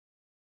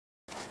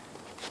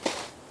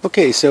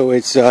Okay, so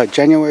it's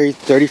January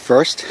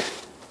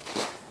 31st,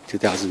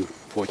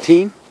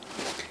 2014,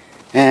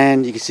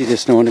 and you can see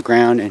there's snow on the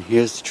ground, and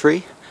here's the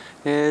tree.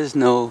 There's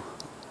no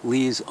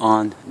leaves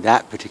on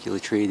that particular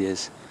tree.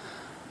 There's,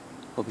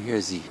 over here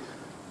is the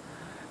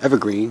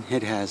evergreen.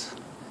 It has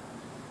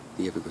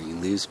the evergreen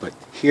leaves, but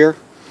here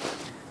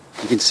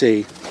you can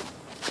see,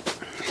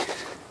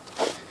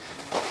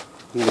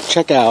 I'm going to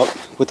check out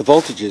what the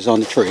voltage is on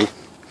the tree,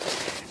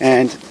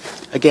 and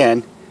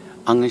again,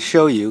 I'm going to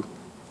show you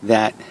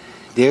that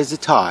there's a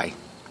tie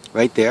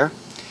right there.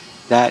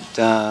 That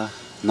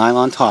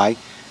nylon tie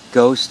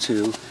goes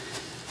to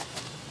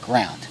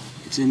ground.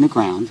 It's in the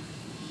ground,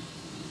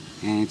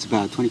 and it's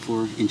about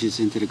 24 inches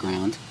into the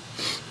ground.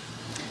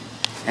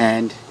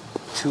 And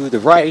to the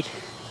right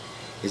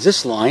is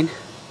this line,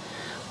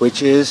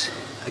 which is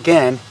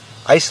again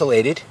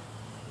isolated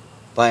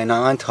by a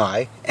nylon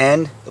tie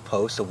and a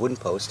post, a wooden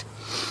post,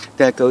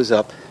 that goes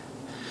up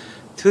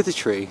to the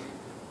tree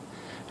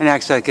and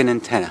acts like an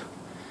antenna.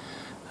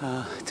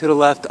 To the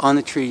left on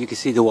the tree you can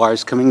see the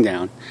wires coming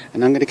down,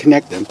 and I'm going to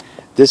connect them.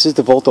 This is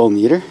the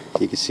voltometer.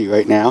 You can see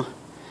right now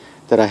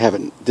that I have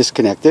it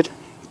disconnected.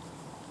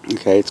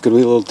 Okay, it's going to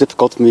be a little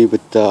difficult for me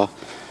with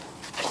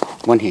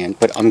one hand,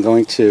 but I'm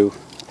going to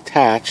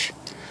attach,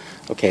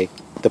 okay,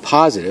 the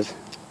positive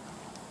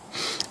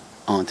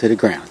onto the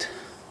ground.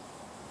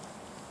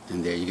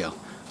 And there you go.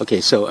 Okay,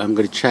 so I'm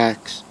going to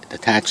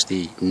attach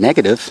the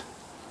negative,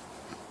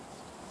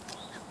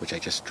 which I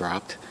just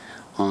dropped,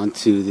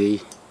 onto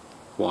the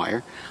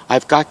wire.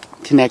 I've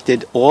got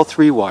connected all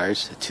three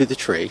wires to the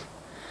tree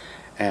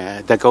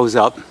that goes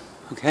up,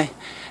 okay,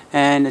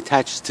 and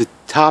attaches to the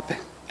top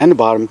and the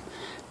bottom,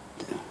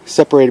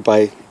 separated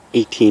by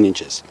 18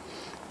 inches.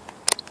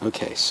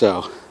 Okay,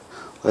 so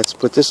let's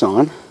put this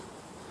on,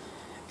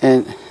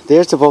 and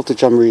there's the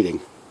voltage I'm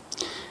reading.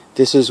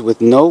 This is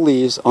with no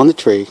leaves on the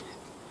tree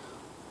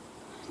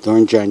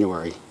during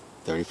January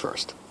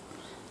 31st.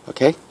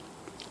 Okay?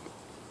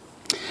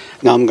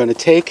 Now I'm going to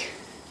take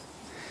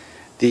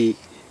the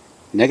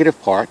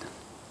negative part,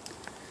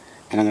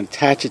 and I'm going to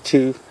attach it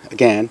to,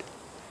 again,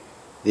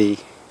 the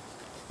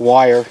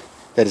wire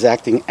that is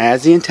acting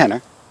as the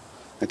antenna.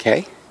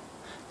 Okay?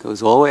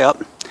 Goes all the way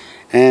up,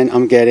 and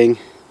I'm getting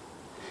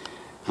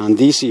on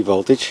DC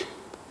voltage.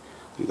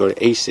 We go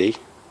to AC.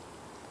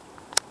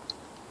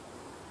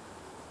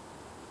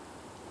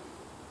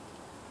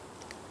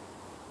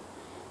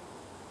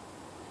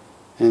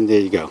 And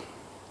there you go.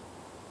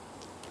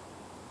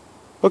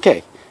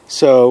 Okay,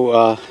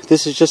 so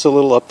this is just a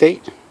little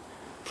update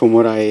from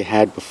what I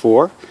had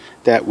before,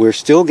 that we're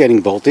still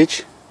getting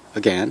voltage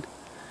again.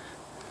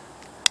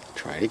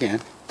 Try it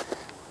again.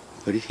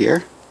 Put it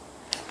here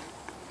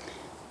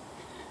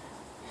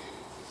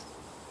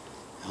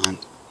on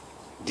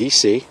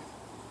DC.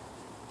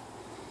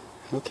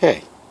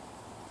 Okay.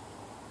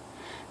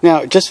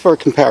 Now, just for a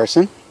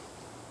comparison,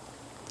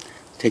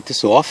 take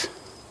this off,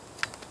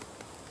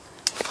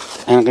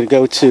 and I'm going to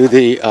go to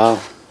the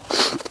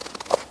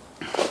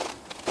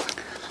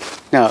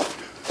now,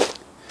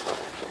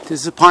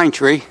 this is a pine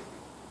tree,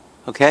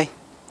 okay,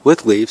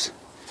 with leaves.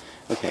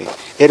 Okay,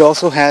 it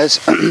also has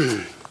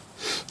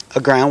a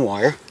ground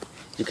wire.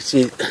 You can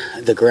see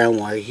the ground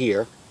wire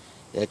here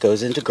that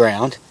goes into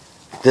ground.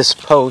 This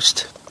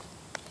post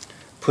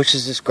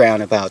pushes this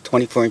ground about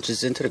 24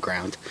 inches into the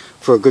ground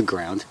for a good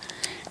ground.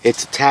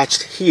 It's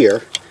attached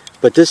here,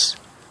 but this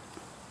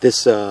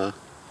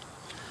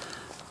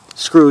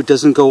screw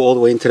doesn't go all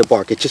the way into the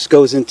bark. It just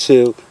goes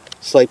into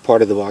a slight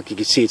part of the bark. You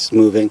can see it's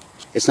moving.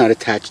 It's not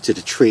attached to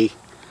the tree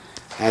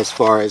as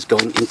far as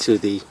going into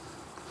the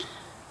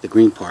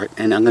green part.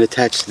 And I'm going to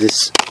attach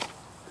this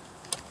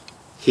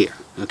here.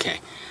 Okay.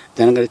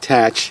 Then I'm going to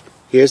attach,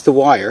 here's the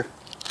wire.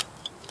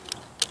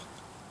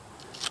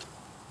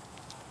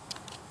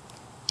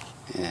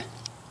 Yeah,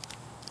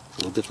 it's a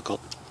little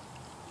difficult.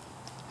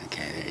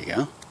 Okay, there you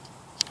go.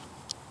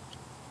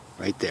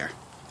 Right there.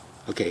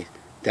 Okay,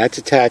 that's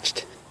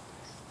attached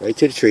right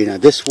to the tree. Now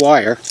this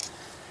wire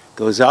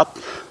goes up,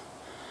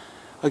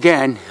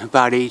 again,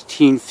 about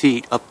 18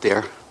 feet up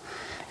there.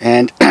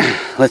 And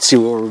let's see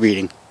what we're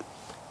reading.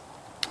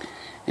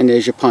 And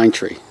there's your pine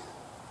tree.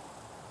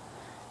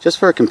 Just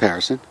for a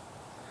comparison.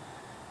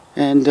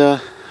 And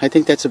I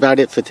think that's about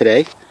it for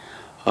today.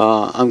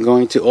 I'm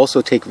going to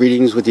also take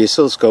readings with the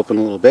oscilloscope in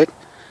a little bit.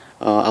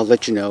 I'll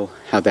let you know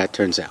how that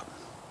turns out.